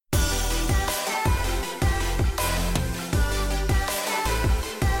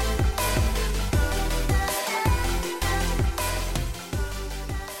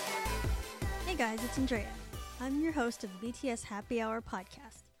it's Andrea. I'm your host of the BTS Happy Hour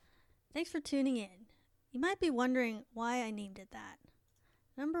podcast. Thanks for tuning in. You might be wondering why I named it that.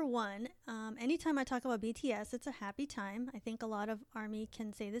 Number one, anytime I talk about BTS, it's a happy time. I think a lot of ARMY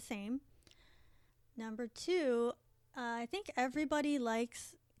can say the same. Number two, I think everybody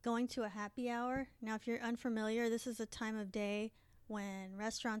likes going to a happy hour. Now, if you're unfamiliar, this is a time of day when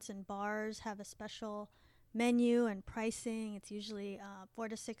restaurants and bars have a special menu and pricing. It's usually 4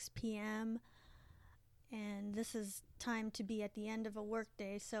 to 6 p.m. And this is time to be at the end of a work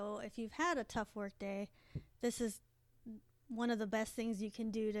day. So if you've had a tough work day, this is one of the best things you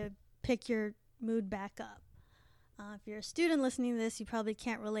can do to pick your mood back up. If you're a student listening to this, you probably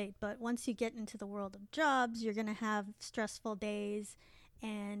can't relate. But once you get into the world of jobs, you're going to have stressful days.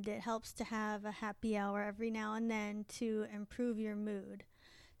 And it helps to have a happy hour every now and then to improve your mood.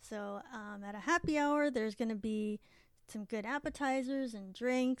 So at a happy hour, there's going to be some good appetizers and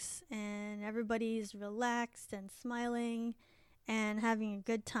drinks, and everybody's relaxed and smiling and having a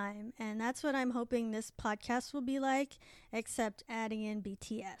good time. And that's what I'm hoping this podcast will be like, except adding in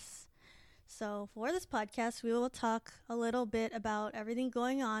BTS. So for this podcast, we will talk a little bit about everything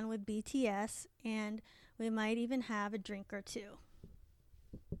going on with BTS, and we might even have a drink or two.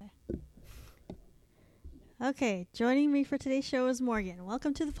 Okay, joining me for today's show is Morgan.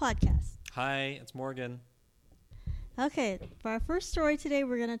 Welcome to the podcast. Hi, it's Morgan. Okay, for our first story today,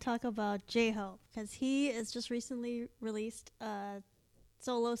 we're going to talk about J-Hope because he has just recently released a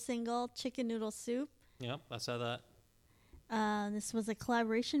solo single, Chicken Noodle Soup. Yep, I saw that. This was a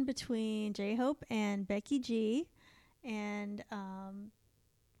collaboration between J-Hope and Becky G, and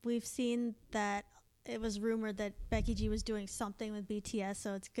we've seen that it was rumored that Becky G was doing something with BTS,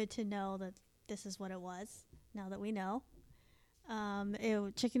 so it's good to know that this is what it was, now that we know.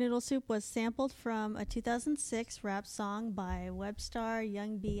 Chicken Noodle Soup was sampled from a 2006 rap song by Webstar,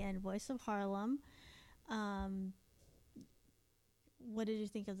 Young B, and Voice of Harlem. What did you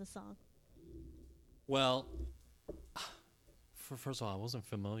think of the song? Well, first of all, I wasn't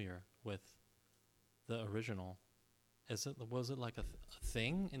familiar with the original. Was it like a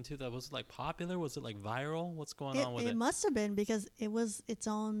thing into that? Was it like popular? Was it like viral? What's going on with it? It must have been because it was its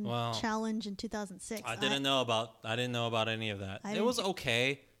own challenge in 2006. I didn't know about any of that. It was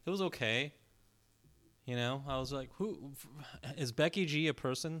okay. You know, I was like, who is Becky G a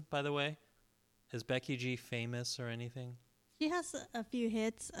person, by the way? Is Becky G famous or anything? She has a few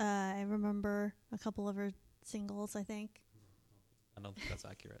hits. I remember a couple of her singles, I think. I don't think that's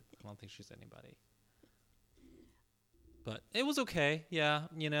accurate. I don't think she's anybody. But it was okay, yeah,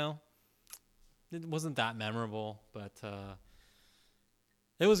 you know. It wasn't that memorable, but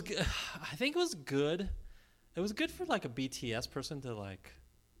it was I think it was good. It was good for like a BTS person to like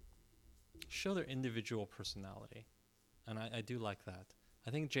show their individual personality. And I do like that. I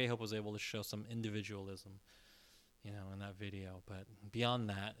think J-Hope was able to show some individualism, you know, in that video. But beyond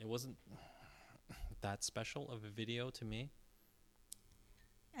that, it wasn't that special of a video to me.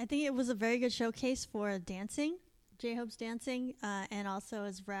 I think it was a very good showcase for dancing. J-Hope's dancing, and also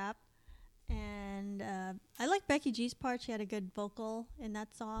his rap. And I like Becky G's part. She had a good vocal in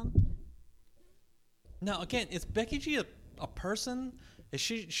that song. Now, again, is Becky G a person?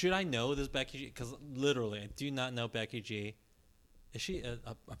 Should I know this Becky G? Because literally, I do not know Becky G. Is she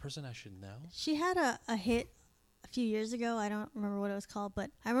a person I should know? She had a hit a few years ago. I don't remember what it was called,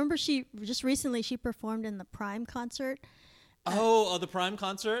 but I remember she just recently she performed in the Prime concert. The Prime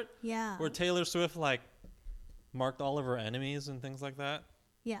concert? Yeah. Where Taylor Swift like marked all of her enemies and things like that?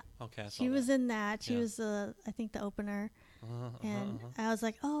 Yeah. Okay. She was in that. She was, I think, the opener. I was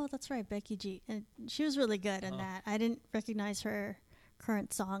like, oh, that's right, Becky G. And she was really good in that. I didn't recognize her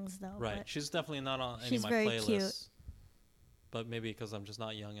current songs, though. Right. She's definitely not on any of my very playlists. Cute. But maybe because I'm just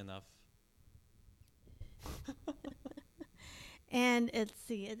not young enough. And it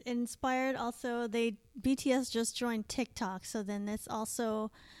inspired also, BTS just joined TikTok. So then this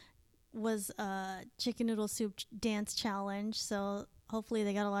also was a Chicken Noodle Soup dance challenge, so hopefully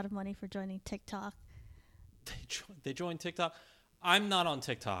they got a lot of money for joining TikTok. They joined TikTok. I'm not on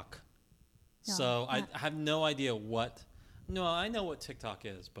TikTok, so I have no idea what. No, I know what TikTok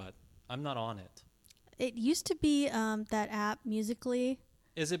is, but I'm not on it. It used to be that app Musical.ly.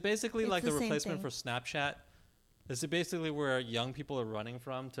 Is it basically like the replacement for Snapchat? Is it basically where young people are running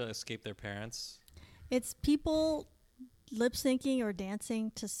from to escape their parents? It's people lip syncing or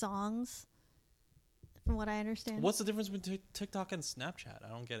dancing to songs, from what I understand. What's the difference between TikTok and Snapchat? I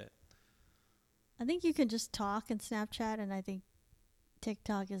don't get it. I think you can just talk in Snapchat, and I think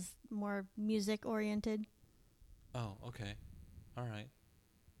TikTok is more music oriented. Oh, okay. All right.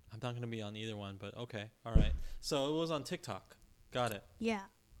 I'm not going to be on either one, but okay. All right. So it was on TikTok. Got it. Yeah.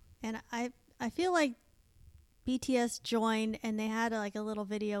 And I feel like BTS joined and they had like a little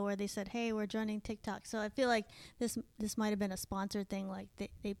video where they said, "Hey, we're joining TikTok." So I feel like this might have been a sponsored thing. Like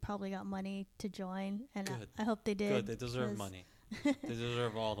they probably got money to join, and Good. I hope they did. Good. They deserve money. They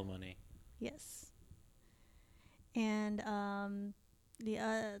deserve all the money. Yes. And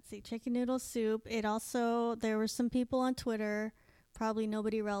let's see, chicken noodle soup. It also, there were some people on Twitter, probably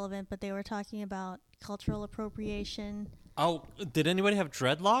nobody relevant, but they were talking about cultural appropriation. Oh, did anybody have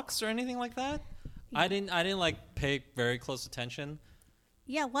dreadlocks or anything like that? Yeah. I didn't like pay very close attention.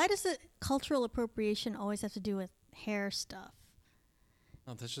 Yeah, why does it cultural appropriation always have to do with hair stuff?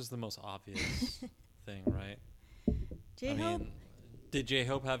 Oh, that's just the most obvious thing, right? J-Hope, did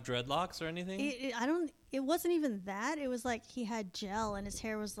J-Hope have dreadlocks or anything? it wasn't even that. It was like he had gel and his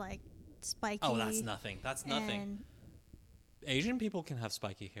hair was like spiky. Oh, that's nothing. That's nothing. Asian people can have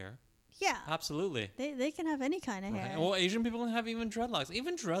spiky hair. Yeah. Absolutely. They can have any kind of hair. Well, Asian people can have even dreadlocks.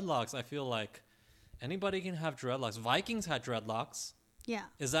 Even dreadlocks, I feel like anybody can have dreadlocks. Vikings had dreadlocks. Yeah.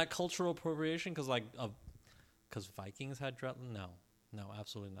 Is that cultural appropriation? Because Vikings had dreadlocks? No,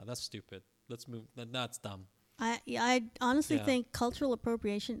 absolutely not. That's stupid. Let's move. That's dumb. I honestly think cultural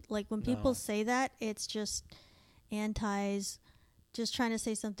appropriation, like when people say that, it's just antis, just trying to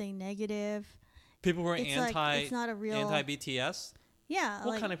say something negative. People who are it's not a real anti-BTS? Yeah.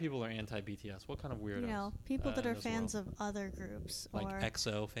 What kind of people are anti-BTS? What kind of weirdos? You know, people that are fans of other groups. Like or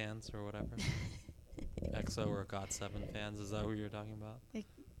EXO fans or whatever? EXO or GOT7 fans? Is that who you're talking about?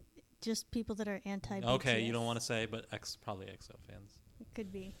 Just people that are anti-BTS. Okay, you don't want to say, but probably EXO fans. It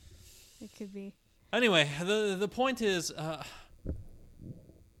could be. Anyway, the point is, I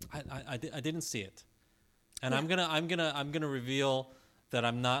didn't see it, and I'm gonna reveal that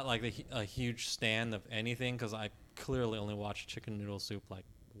I'm not like a huge stan of anything because I clearly only watched Chicken Noodle Soup like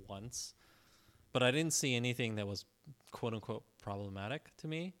once, but I didn't see anything that was quote unquote problematic to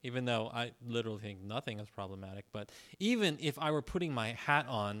me. Even though I literally think nothing is problematic, but even if I were putting my hat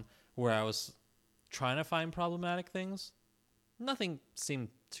on where I was trying to find problematic things, nothing seemed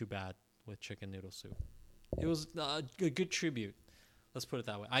too bad with Chicken Noodle Soup. It was a good tribute. Let's put it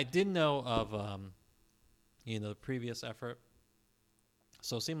that way. I did know of, the previous effort,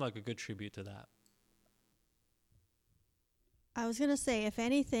 so it seemed like a good tribute to that. I was gonna say, if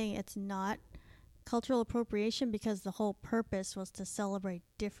anything, it's not cultural appropriation because the whole purpose was to celebrate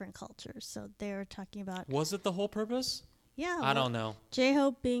different cultures. So they were talking about. Was it the whole purpose? Yeah. I don't know.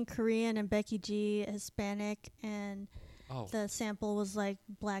 J-Hope being Korean and Becky G Hispanic and. The sample was like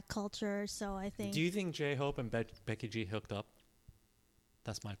black culture, so I think. Do you think J-Hope and Becky G hooked up?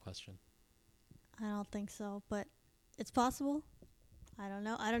 That's my question. I don't think so, but it's possible. I don't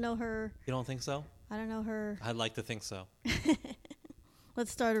know. I don't know her. You don't think so? I don't know her. I'd like to think so.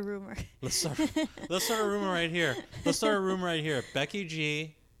 Let's start a rumor. Let's start a rumor right here. Becky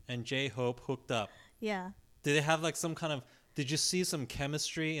G and J-Hope hooked up. Yeah. Did they have like some kind of? Did you see some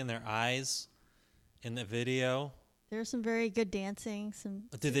chemistry in their eyes in the video? There's some very good dancing.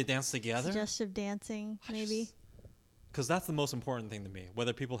 Did they dance together? Suggestive dancing, maybe. Because that's the most important thing to me,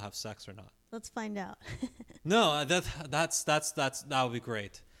 whether people have sex or not. Let's find out. No, that would be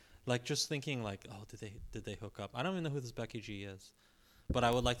great. Like just thinking, like, oh, did they hook up? I don't even know who this Becky G is, but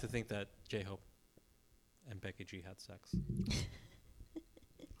I would like to think that J-Hope and Becky G had sex.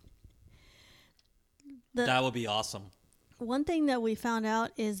 That would be awesome. One thing that we found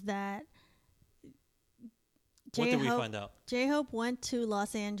out is that. What did we find out? J-Hope went to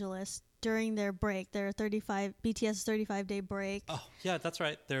Los Angeles during their break, BTS 35-day break. Oh, yeah, that's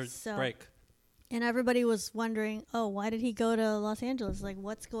right. Their break. And everybody was wondering, oh, why did he go to Los Angeles? Like,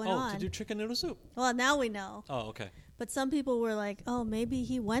 what's going on? Oh, to do Chicken Noodle Soup. Well, now we know. Oh, okay. But some people were like, oh, maybe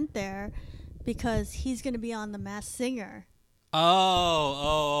he went there because he's going to be on The Masked Singer.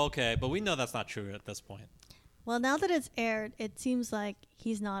 Oh, okay. But we know that's not true at this point. Well, now that it's aired, it seems like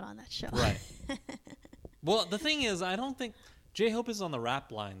he's not on that show. Right. Well, the thing is, I don't think J-Hope is on the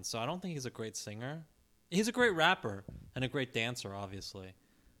rap line, so I don't think he's a great singer. He's a great rapper and a great dancer, obviously.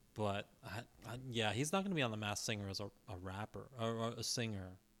 But, he's not going to be on The Masked Singer as a rapper or a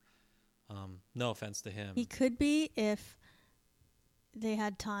singer. No offense to him. He could be if they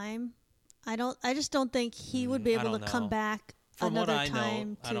had time. I just don't think he would be able to come back From another what I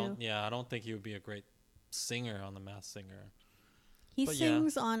time. know, I don't think he would be a great singer on The Masked Singer. He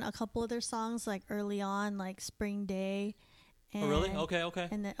sings on a couple of their songs, like early on, like Spring Day. And, really? Okay.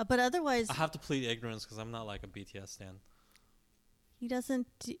 And then, but otherwise, I have to plead ignorance because I'm not like a BTS stan. He doesn't.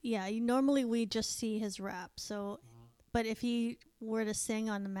 Normally we just see his rap. So, but if he were to sing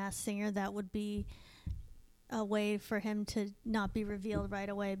on The Masked Singer, that would be a way for him to not be revealed right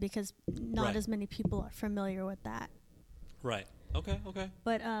away because not as many people are familiar with that. Right. Okay.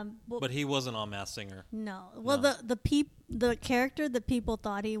 But But he wasn't on Masked Singer. no. Well, No. the character that people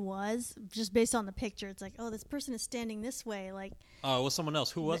thought he was, just based on the picture, it's like, oh, this person is standing this way, like Oh, it was someone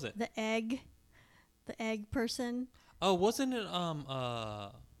else. Who was it? the egg person. Oh, wasn't it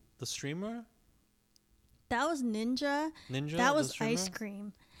the streamer? That was Ninja. Ninja? That the was streamer? Ice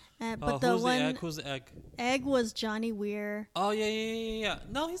Cream. Oh, But the who's one the egg? Who's the egg? egg was Johnny Weir. Oh, yeah.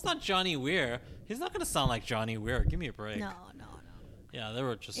 No, he's not Johnny Weir. He's not going to sound like Johnny Weir. Give me a break. No. Yeah, they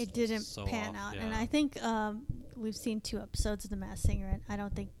were just It didn't so pan off, out. yeah. And I think we've seen 2 episodes of The Masked Singer, and I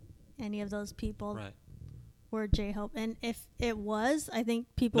don't think any of those people Right. were J-Hope. And if it was, I think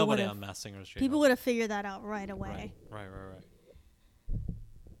people would Nobody have on Masked Singer is J-Hope. people would have figured that out right away. Right.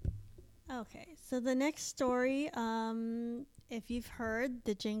 Okay, so the next story, if you've heard,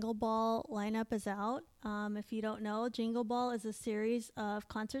 the Jingle Ball lineup is out. If you don't know, Jingle Ball is a series of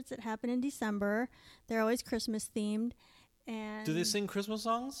concerts that happen in December. They're always Christmas themed. And Do they sing Christmas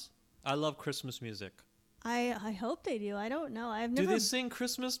songs? I love Christmas music. I hope they do. I don't know. Do they sing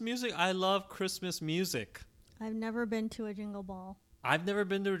Christmas music? I love Christmas music. I've never been to a Jingle Ball. I've never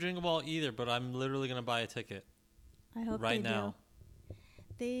been to a Jingle Ball either, but I'm literally going to buy a ticket. I hope right they now.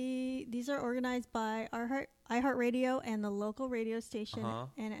 Do. These are organized by iHeartRadio and the local radio station,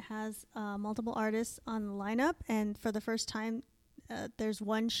 and it has multiple artists on the lineup. And for the first time, there's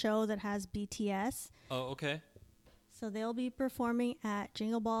one show that has BTS. Oh, okay. So they'll be performing at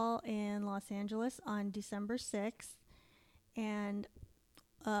Jingle Ball in Los Angeles on December 6th. And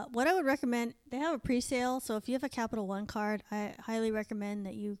what I would recommend, they have a pre-sale. So if you have a Capital One card, I highly recommend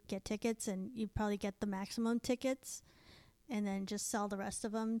that you get tickets, and you probably get the maximum tickets and then just sell the rest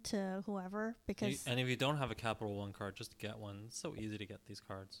of them to whoever. Because And if you don't have a Capital One card, just get one. It's so easy to get these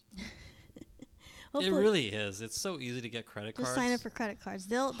cards. It hopefully- really is. It's so easy to get credit cards. Just sign up for credit cards.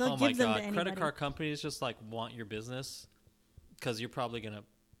 They'll Oh give them my to God. anybody. Credit card companies just like want your business because you're probably going to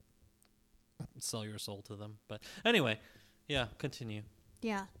sell your soul to them. But anyway, yeah, continue.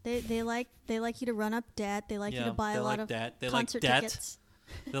 Yeah, they like you to run up debt. They like you to buy a lot of debt. They concert like debt. tickets.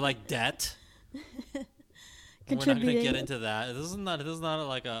 They like debt. We're not going to Contributing. get into that. This is not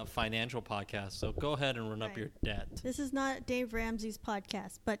like a financial podcast. So go ahead and run up Right. your debt. This is not Dave Ramsey's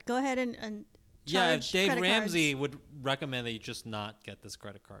podcast, but go ahead and Yeah, charge Dave credit Ramsey cards. would recommend that you just not get this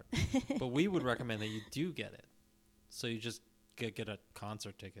credit card. But we would recommend that you do get it. So you just get a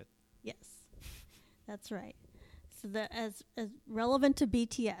concert ticket. Yes, that's right. So as relevant to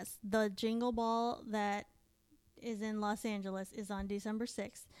BTS, the Jingle Ball that is in Los Angeles is on December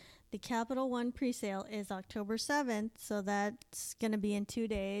 6th. The Capital One presale is October 7th, so that's going to be in 2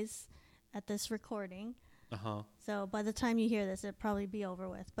 days at this recording. Uh-huh. So by the time you hear this, it'll probably be over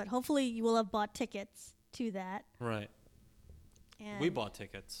with. But hopefully you will have bought tickets to that. Right. And We bought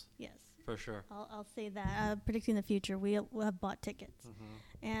tickets. Yes. For sure. I'll say that. Predicting the future, we'll have bought tickets.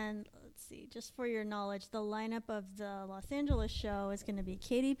 Mm-hmm. And let's see, just for your knowledge, the lineup of the Los Angeles show is going to be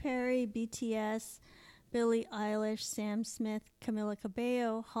Katy Perry, BTS, Billie Eilish, Sam Smith, Camila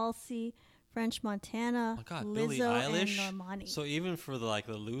Cabello, Halsey, French Montana, Oh my God, Lizzo, Billie Eilish. and Normani. So even for the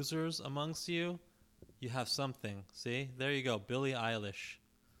losers amongst you, you have something. See, there you go, Billie Eilish.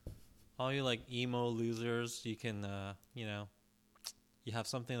 All you emo losers, you can you have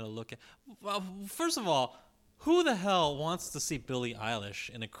something to look at. Well, first of all, who the hell wants to see Billie Eilish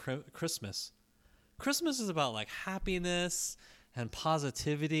in a Christmas? Christmas is about happiness and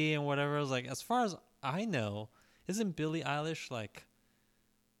positivity and whatever. As far as I know, isn't Billie Eilish kind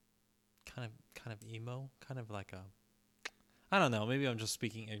of emo, kind of I don't know. Maybe I'm just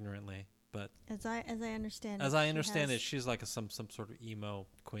speaking ignorantly, but As I understand as it, I she understand has- it, she's some sort of emo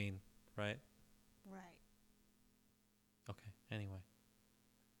queen, right? Right. Okay. Anyway,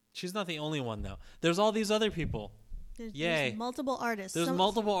 she's not the only one though. There's all these other people. Yay. There's multiple artists. There's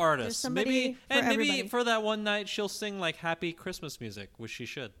multiple artists. somebody for maybe everybody. for that one night she'll sing happy Christmas music, which she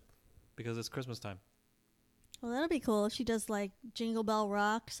should, because it's Christmas time. Well, that'll be cool if she does Jingle Bell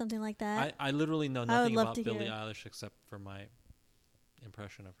Rock, something like that. I literally know I would nothing love about to hear Billie it. Eilish except for my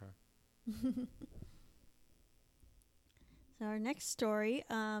impression of her. So our next story,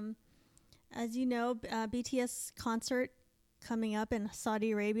 as you know, BTS concert coming up in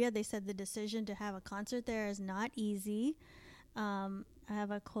Saudi Arabia. They said the decision to have a concert there is not easy. I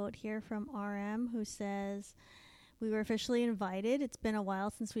have a quote here from RM who says, "We were officially invited. It's been a while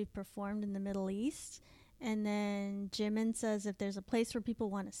since we've performed in the Middle East." And then Jimin says, "If there's a place where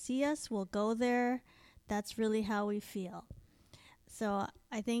people want to see us, we'll go there. That's really how we feel." So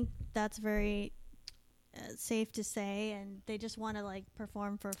I think that's very safe to say, and they just want to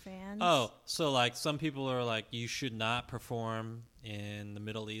perform for fans. Oh, so some people are you should not perform in the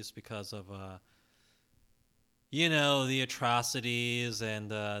Middle East because of the atrocities, and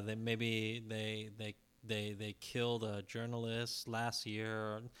they maybe they killed a journalist last year,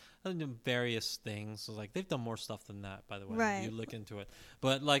 or various things. So, like, they've done more stuff than that, by the way. Right. You look into it,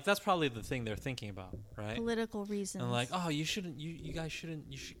 but like that's probably the thing they're thinking about, right? Political reasons. And like, oh, you guys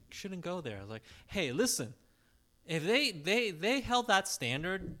shouldn't go there. Like, hey, listen, if they held that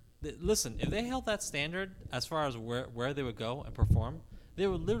standard, listen, if they held that standard as far as where they would go and perform, they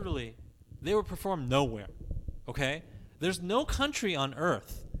would perform nowhere. Okay, there's no country on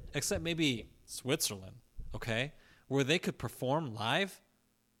earth except maybe Switzerland, okay, where they could perform live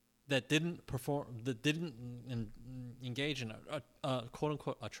that didn't engage in quote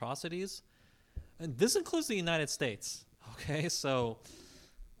unquote atrocities, and this includes the United States. Okay, so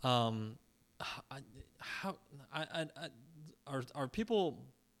are people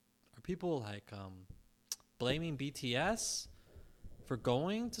like blaming BTS for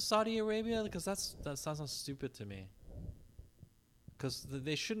going to Saudi Arabia? Because that sounds stupid to me. Because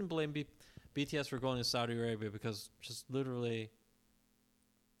they shouldn't blame BTS for going to Saudi Arabia, because just literally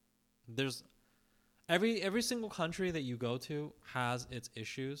there's every single country that you go to has its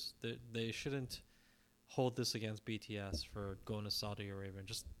issues. They shouldn't hold this against BTS for going to Saudi Arabia and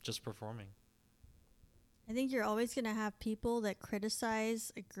just performing. I think you're always going to have people that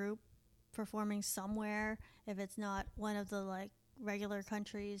criticize a group performing somewhere if it's not one of the like regular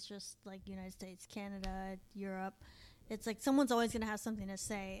countries, just like United States, Canada, Europe. It's like someone's always going to have something to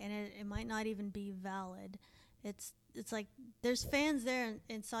say, and it might not even be valid. It's like there's fans there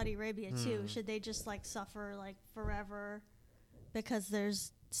in Saudi Arabia too. Should they just like suffer like forever because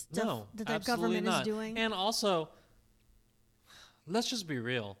there's stuff that their government is doing? And also, let's just be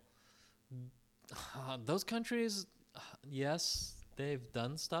real. Those countries, yes, they've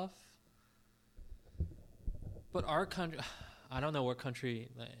done stuff, but our country, I don't know what country,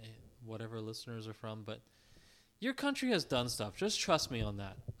 whatever listeners are from, but your country has done stuff. Just trust me on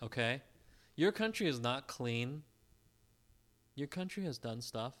that, okay? Your country is not clean. Your country has done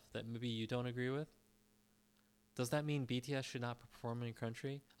stuff that maybe you don't agree with. Does that mean BTS should not perform in your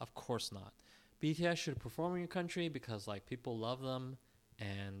country? Of course not. BTS should perform in your country because like people love them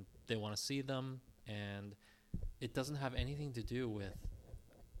and they want to see them, and it doesn't have anything to do with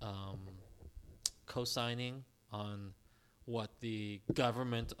co-signing on what the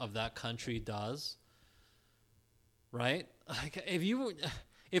government of that country does, right? Like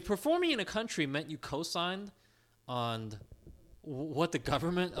if performing in a country meant you co-signed on what the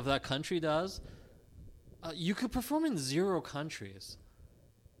government of that country does, you could perform in 0 countries,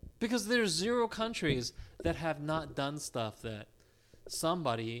 because there's 0 countries that have not done stuff that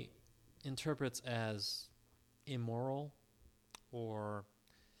somebody interprets as immoral or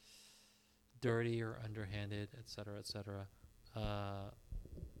dirty or underhanded, etc., etc.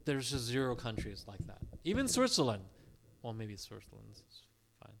 There's just 0 countries like that. Even Switzerland. Well, maybe Switzerland's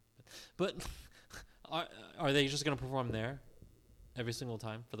fine, but are they just going to perform there every single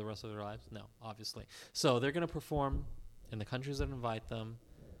time for the rest of their lives? No, obviously. So they're going to perform in the countries that invite them.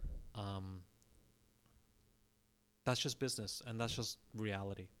 That's just business, and that's just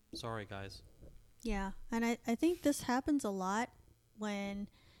reality. Sorry, guys. Yeah, and I think this happens a lot when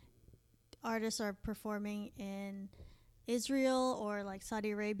artists are performing in Israel or like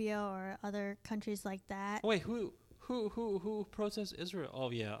Saudi Arabia or other countries like that. Wait, who protests Israel? Oh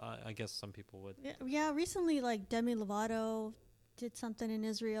yeah, I guess some people would. Yeah, recently like Demi Lovato did something in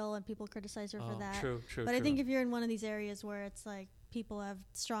Israel and people criticized her for that. True. But I think if you're in one of these areas where it's like people have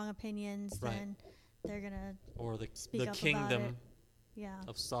strong opinions, right, then they're gonna or the up kingdom about it.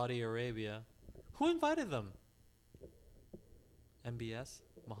 of Saudi Arabia. Who invited them? MBS,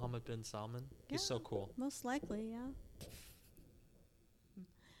 Mohammed bin Salman. Yeah, he's so cool. Most likely, yeah.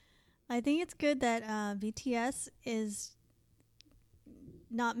 I think it's good that BTS is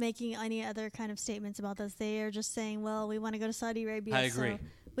not making any other kind of statements about this. They are just saying, well, we want to go to Saudi Arabia. I agree. So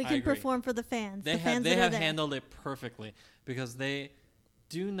we can perform for the fans. They have handled it perfectly, because they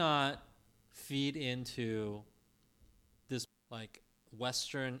do not feed into this like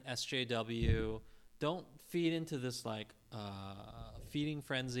Western SJW. Don't feed into this like feeding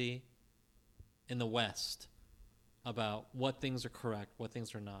frenzy in the West about what things are correct, what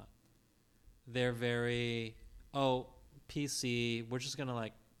things are not. They're very, PC. We're just gonna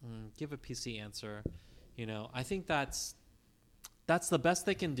like give a PC answer. I think that's the best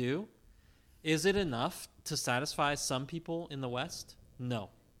they can do. Is it enough to satisfy some people in the West? No.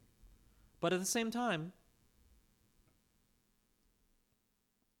 But at the same time,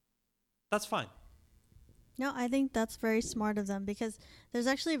 that's fine. No, I think that's very smart of them, because there's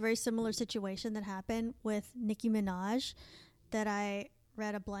actually a very similar situation that happened with Nicki Minaj that I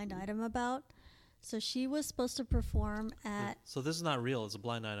read a blind item about. So she was supposed to perform at... So this is not real. It's a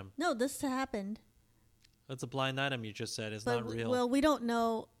blind item. No, this happened. It's a blind item you just said. It's not real. Well, we don't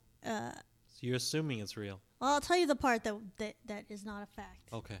know... So you're assuming it's real. Well, I'll tell you the part that is not a fact.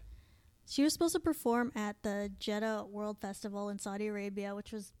 Okay. She was supposed to perform at the Jeddah World Festival in Saudi Arabia,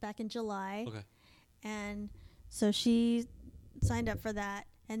 which was back in July. Okay. And so she signed up for that.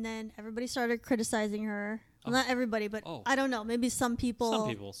 And then everybody started criticizing her. Well, not everybody, but I don't know. Maybe some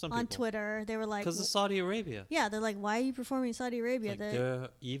people on Twitter, they were like... Because of Saudi Arabia. Yeah, they're like, why are you performing in Saudi Arabia? They're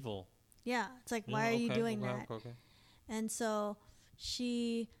evil. Yeah, it's like, why are you doing that? Okay. And so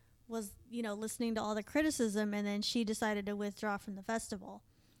she was, listening to all the criticism, and then she decided to withdraw from the festival.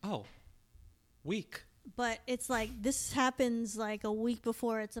 Oh, weak. But it's like, this happens like a week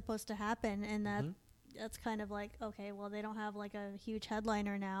before it's supposed to happen, and that's kind of like, okay, well, they don't have like a huge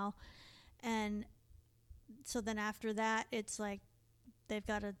headliner now. And so then after that, it's like they've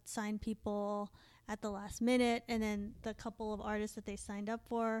got to sign people at the last minute, and then the couple of artists that they signed up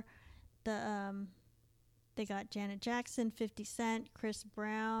for, they got Janet Jackson, 50 Cent, Chris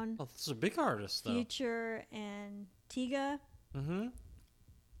Brown. Oh, those are big artists, though. Future and Tyga. Mm-hmm.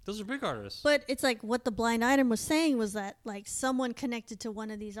 Those are big artists. But it's like what the blind item was saying was that like someone connected to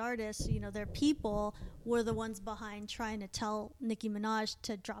one of these artists, their people were the ones behind trying to tell Nicki Minaj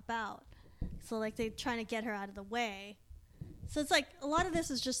to drop out. So like they're trying to get her out of the way. So it's like a lot of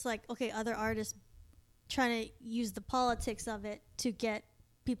this is just like, okay, other artists trying to use the politics of it to get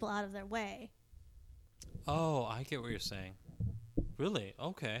people out of their way. Oh, I get what you're saying. Really?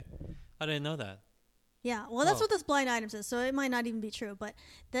 Okay. I didn't know that. Yeah, well, that's what this blind item says, so it might not even be true. But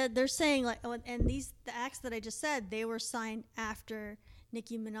they're saying, like, and the acts that I just said, they were signed after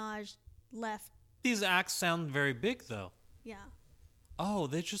Nicki Minaj left. These acts sound very big, though. Yeah. Oh,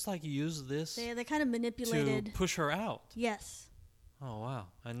 they just, like, use this they kind of manipulated. To push her out. Yes. Oh, wow.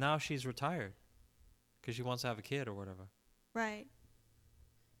 And now she's retired because she wants to have a kid or whatever. Right.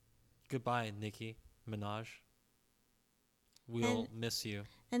 Goodbye, Nicki Minaj. We'll miss you.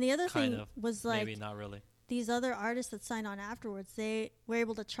 And the other thing was like, maybe not really. These other artists that signed on afterwards, they were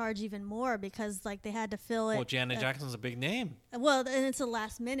able to charge even more because like they had to fill it. Well, Janet Jackson's a big name. Well, and it's a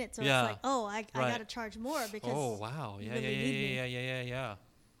last minute, so it's like, I got to charge more because. Oh wow! Yeah.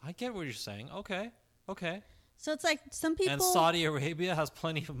 I get what you're saying. Okay. So it's like some people. And Saudi Arabia has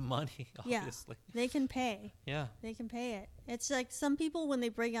plenty of money, obviously. Yeah, they can pay. Yeah. They can pay it. It's like some people when they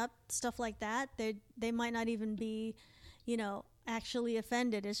bring up stuff like that, they might not even be, actually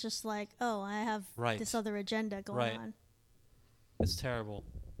offended. It's just like, oh, I have this other agenda going on. It's terrible.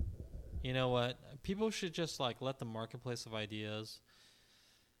 You know what? People should just like let the marketplace of ideas.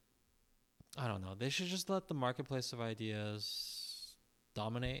 I don't know. They should just let the marketplace of ideas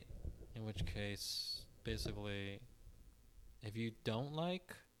dominate. In which case, basically, if you don't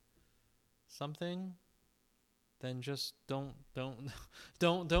like something, then just don't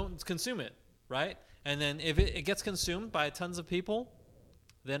consume it, right? And then if it gets consumed by tons of people,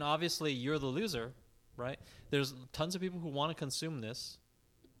 then obviously you're the loser, right? There's tons of people who want to consume this.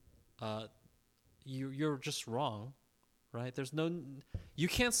 You're just wrong, right? You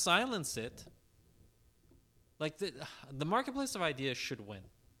can't silence it. Like the marketplace of ideas should win.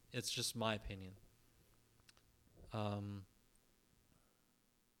 It's just my opinion. And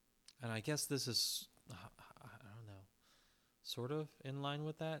I guess this is, I don't know, sort of in line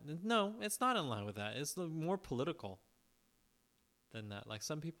with that. No, it's not in line with that. It's more political than that. Like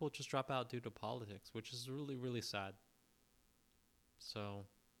some people just drop out due to politics, which is really, really sad. So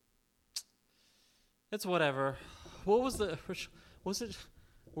it's whatever. What was it?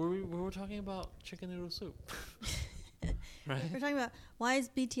 We were talking about chicken noodle soup. Right? We're talking about why is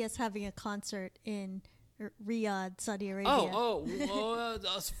BTS having a concert in Riyadh, Saudi Arabia?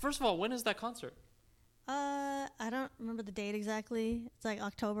 First of all, when is that concert? I don't remember the date exactly. It's like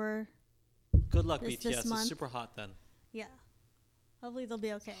October. Good luck, BTS. It's super hot then. Yeah. Hopefully they'll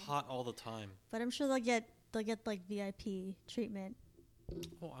be okay. Hot all the time. But I'm sure they'll get like VIP treatment.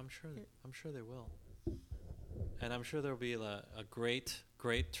 Oh, I'm sure they will. And I'm sure there'll be a great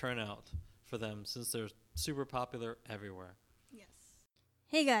turnout for them since they're super popular everywhere. Yes.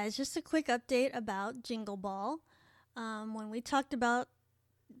 Hey guys, just a quick update about Jingle Ball. When we talked about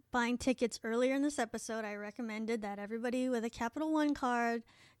buying tickets earlier in this episode, I recommended that everybody with a Capital One card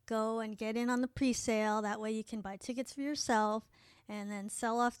go and get in on the pre-sale. That way you can buy tickets for yourself and then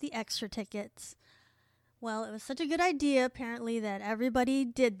sell off the extra tickets. Well, it was such a good idea, apparently, that everybody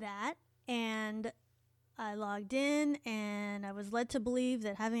did that. And I logged in and I was led to believe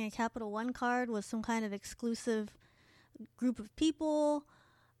that having a Capital One card was some kind of exclusive group of people.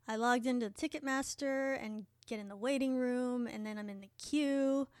 I logged into Ticketmaster and get in the waiting room, and then I'm in the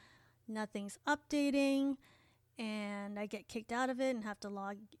queue nothing's updating, and I get kicked out of it and have to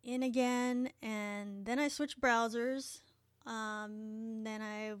log in again. And then I switch browsers. Then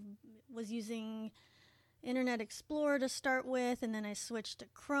I was using Internet Explorer to start with, and then I switched to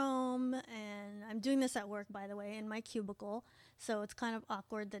Chrome. And I'm doing this at work, by the way, in my cubicle. So it's kind of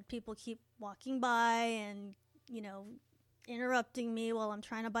awkward that people keep walking by and, interrupting me while I'm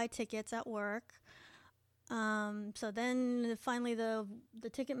trying to buy tickets at work. So then finally the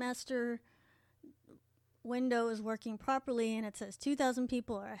Ticketmaster window is working properly, and it says 2,000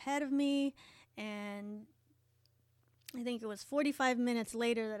 people are ahead of me. And I think it was 45 minutes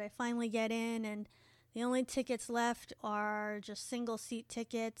later that I finally get in, and the only tickets left are just single seat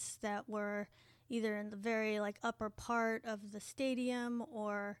tickets that were either in the very upper part of the stadium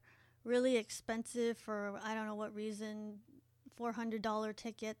or really expensive for I don't know what reason, $400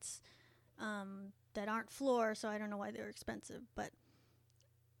 tickets that aren't floor, so I don't know why they're expensive. But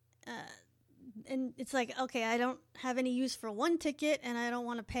and it's like, okay, I don't have any use for one ticket, and I don't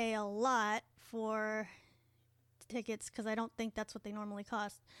want to pay a lot for tickets because I don't think that's what they normally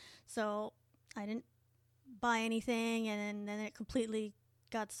cost. So I didn't buy anything, and then it completely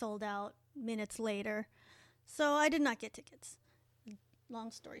got sold out minutes later. So I did not get tickets.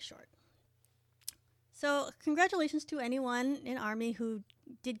 Long story short. So congratulations to anyone in Army who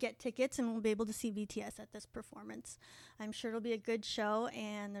did get tickets and will be able to see BTS at this performance. I'm sure it'll be a good show,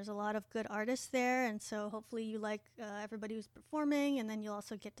 and there's a lot of good artists there, and so hopefully you like everybody who's performing, and then you'll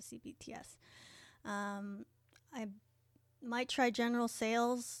also get to see BTS. I might try general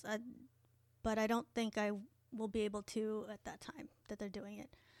sales, but I don't think I will be able to at that time that they're doing it.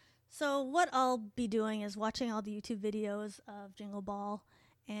 So what I'll be doing is watching all the YouTube videos of Jingle Ball,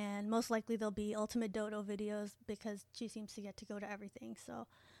 and most likely there'll be Ultimate Dodo videos because she seems to get to go to everything. So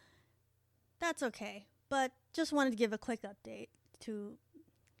that's okay. But just wanted to give a quick update to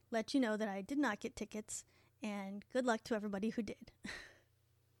let you know that I did not get tickets, and good luck to everybody who did.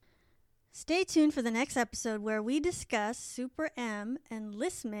 Stay tuned for the next episode where we discuss Super M,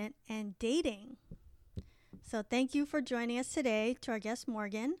 enlistment, and dating. So thank you for joining us today, to our guest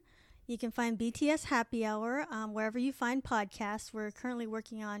Morgan. You can find BTS Happy Hour wherever you find podcasts. We're currently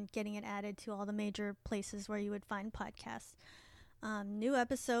working on getting it added to all the major places where you would find podcasts. New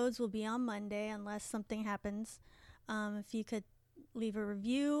episodes will be on Monday unless something happens. If you could leave a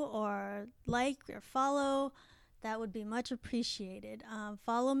review or like or follow, that would be much appreciated.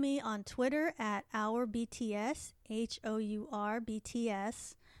 Follow me on Twitter at OurBTS,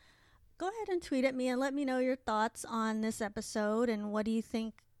 HOURBTS. Go ahead and tweet at me and let me know your thoughts on this episode and what do you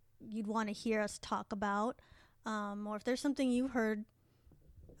think you'd want to hear us talk about. Or if there's something you heard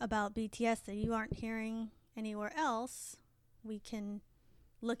about BTS that you aren't hearing anywhere else, we can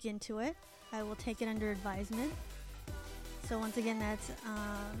look into it. I will take it under advisement. So once again, that's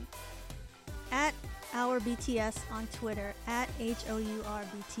at OurBTS on Twitter, at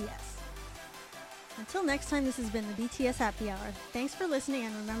HOURBTS. Until next time, this has been the BTS Happy Hour. Thanks for listening,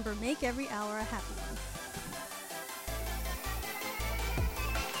 and remember, make every hour a happy one.